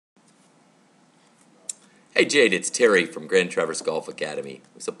Hey Jade, it's Terry from Grand Traverse Golf Academy.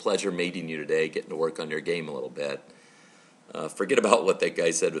 It was a pleasure meeting you today, getting to work on your game a little bit. Forget about what that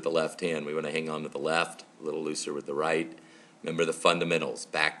guy said with the left hand. We want to hang on to the left, a little looser with the right. Remember the fundamentals,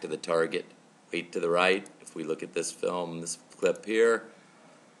 back to the target, weight to the right. If we look at this film, this clip here,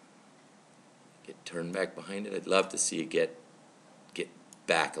 get turned back behind it. I'd love to see you get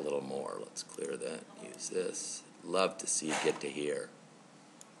back a little more. Let's clear that, use this. Love to see you get to here.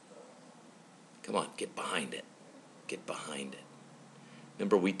 Come on, get behind it. Get behind it.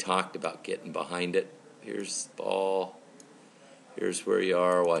 Remember we talked about getting behind it? Here's the ball. Here's where you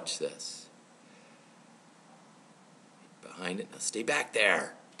are. Watch this. Behind it. Now stay back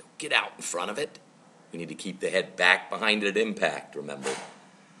there. Don't get out in front of it. We need to keep the head back behind it at impact, remember.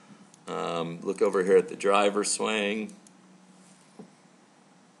 Look over here at the driver swing.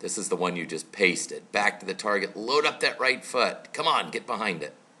 This is the one you just pasted. Back to the target. Load up that right foot. Come on, get behind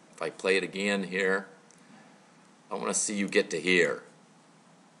it. If I play it again here, I want to see you get to here.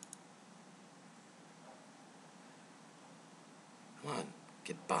 Come on,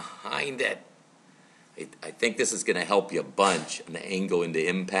 get behind it. I think this is going to help you a bunch on the angle into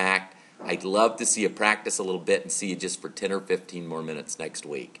impact. I'd love to see you practice a little bit and see you just for 10 or 15 more minutes next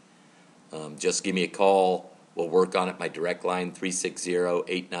week. Just give me a call. We'll work on it. My direct line,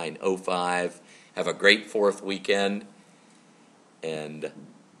 360-8905. Have a great 4th weekend, and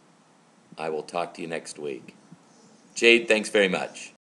I will talk to you next week. Jade, thanks very much.